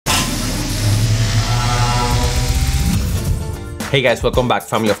Hey guys, welcome back,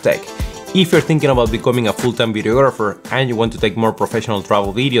 family of tech. If you're thinking about becoming a full-time videographer and you want to take more professional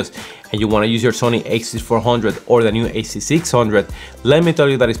travel videos and you want to use your Sony A6400 or the new A6600, let me tell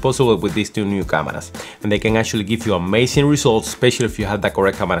you that it's possible with these two new cameras. And they can actually give you amazing results, especially if you have the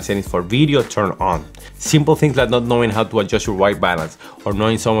correct camera settings for video turned on. Simple things like not knowing how to adjust your white balance or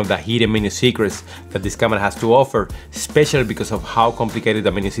knowing some of the hidden menu secrets that this camera has to offer, especially because of how complicated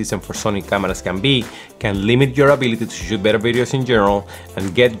the menu system for Sony cameras can be, can limit your ability to shoot better videos in general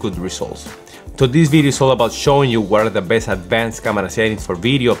and get good results. So this video is all about showing you what are the best advanced camera settings for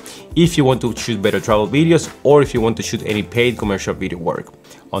video if you want to shoot better travel videos or if you want to shoot any paid commercial video work.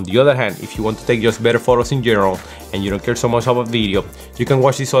 On the other hand, if you want to take just better photos in general and you don't care so much about video, you can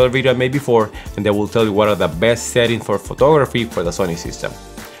watch this other video I made before and they will tell you what are the best settings for photography for the Sony system.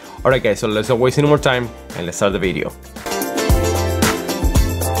 Alright guys, so let's not waste any more time and let's start the video.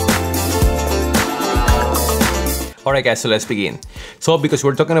 Alright guys, so let's begin. So because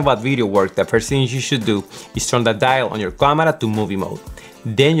we're talking about video work, the first thing you should do is turn the dial on your camera to movie mode.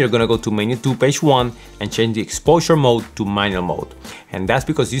 Then you're gonna go to menu 2, page 1 and change the exposure mode to manual mode. And that's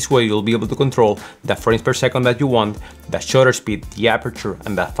because this way you'll be able to control the frames per second that you want, the shutter speed, the aperture,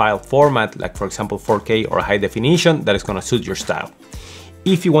 and the file format, like for example 4K or high definition, that is gonna suit your style.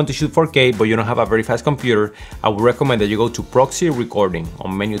 If you want to shoot 4K but you don't have a very fast computer, I would recommend that you go to proxy recording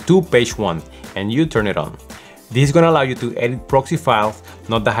on menu 2, page 1 and you turn it on. This is going to allow you to edit proxy files,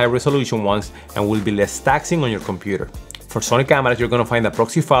 not the high resolution ones, and will be less taxing on your computer. For Sony cameras, you're going to find the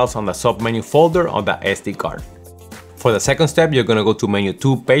proxy files on the sub-menu folder on the SD card. For the second step, you're going to go to menu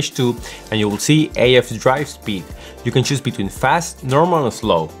 2, page 2, and you will see AF drive speed. You can choose between fast, normal, and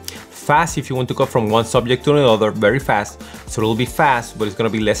slow. Fast if you want to go from one subject to another very fast, so it'll be fast, but it's going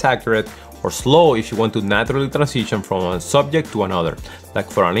to be less accurate, or slow if you want to naturally transition from one subject to another,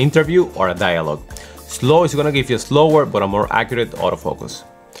 like for an interview or a dialogue. Slow is going to give you a slower but a more accurate autofocus.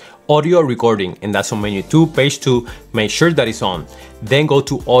 Audio recording, and that's on menu 2, page 2, make sure that it's on. Then go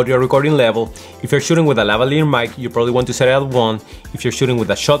to audio recording level. If you're shooting with a lavalier mic, you probably want to set it at 1. If you're shooting with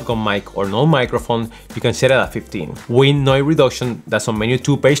a shotgun mic or no microphone, you can set it at 15. Wind noise reduction, that's on menu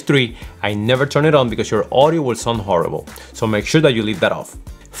 2, page 3. I never turn it on because your audio will sound horrible, so make sure that you leave that off.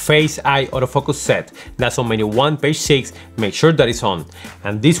 Face eye autofocus set, that's on menu 1, page 6, make sure that it's on.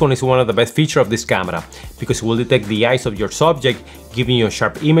 And this one is one of the best features of this camera because it will detect the eyes of your subject, giving you a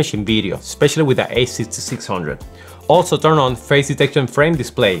sharp image in video, especially with the A6600. Also turn on face detection frame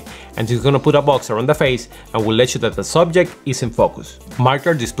display, and it's going to put a box around the face and will let you that the subject is in focus.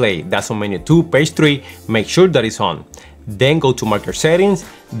 Marker display, that's on menu 2, page 3, make sure that it's on. Then go to marker settings,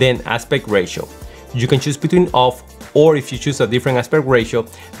 then aspect ratio. You can choose between off, or if you choose a different aspect ratio,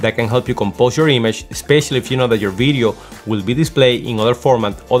 that can help you compose your image, especially if you know that your video will be displayed in other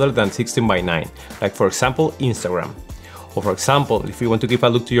format other than 16:9, like for example Instagram. Or for example, if you want to give a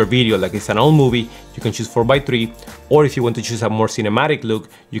look to your video like it's an old movie, you can choose 4:3, or if you want to choose a more cinematic look,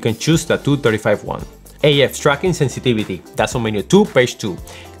 you can choose the 235:1. AF tracking sensitivity, that's on menu 2, page 2.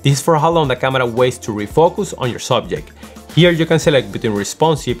 This is for how long the camera waits to refocus on your subject. Here you can select between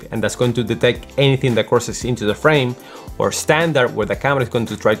responsive, and that's going to detect anything that crosses into the frame, or standard, where the camera is going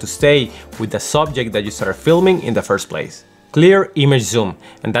to try to stay with the subject that you started filming in the first place. Clear image zoom,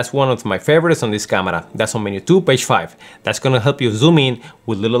 and that's one of my favorites on this camera. That's on menu 2, page 5. That's going to help you zoom in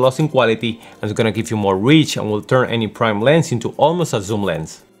with little loss in quality, and it's going to give you more reach and will turn any prime lens into almost a zoom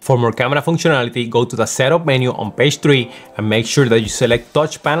lens. For more camera functionality, go to the setup menu on page 3 and make sure that you select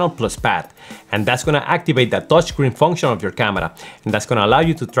touch panel plus pad, and that's going to activate the touchscreen function of your camera, and that's going to allow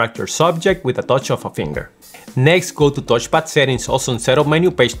you to track your subject with a touch of a finger. Next, go to touchpad settings, also on setup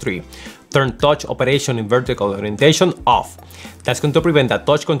menu page 3. Turn touch operation in vertical orientation off. That's going to prevent the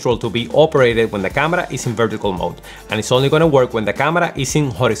touch control to be operated when the camera is in vertical mode, and it's only going to work when the camera is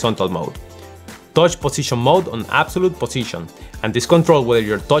in horizontal mode. Touch position mode on absolute position, and this controls whether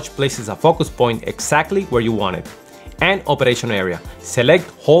your touch places a focus point exactly where you want it. And operation area, select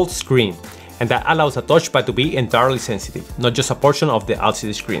whole screen, and that allows a touchpad to be entirely sensitive, not just a portion of the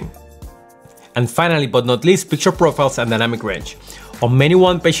LCD screen. And finally, but not least, picture profiles and dynamic range. On menu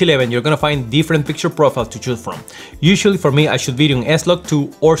 1, page 11, you're gonna find different picture profiles to choose from. Usually for me, I shoot video in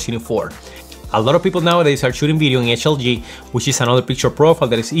S-Log2 or Cine 4. A lot of people nowadays are shooting video in HLG, which is another picture profile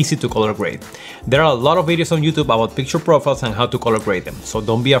that is easy to color grade. There are a lot of videos on YouTube about picture profiles and how to color grade them, so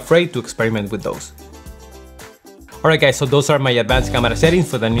don't be afraid to experiment with those. Alright guys, so those are my advanced camera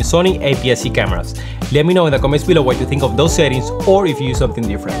settings for the new Sony APSC cameras. Let me know in the comments below what you think of those settings or if you use something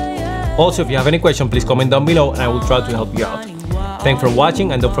different. Also, if you have any question, please comment down below and I will try to help you out. Thanks for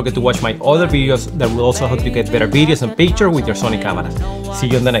watching, and don't forget to watch my other videos that will also help you get better videos and pictures with your Sony cameras. See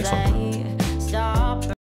you in the next one.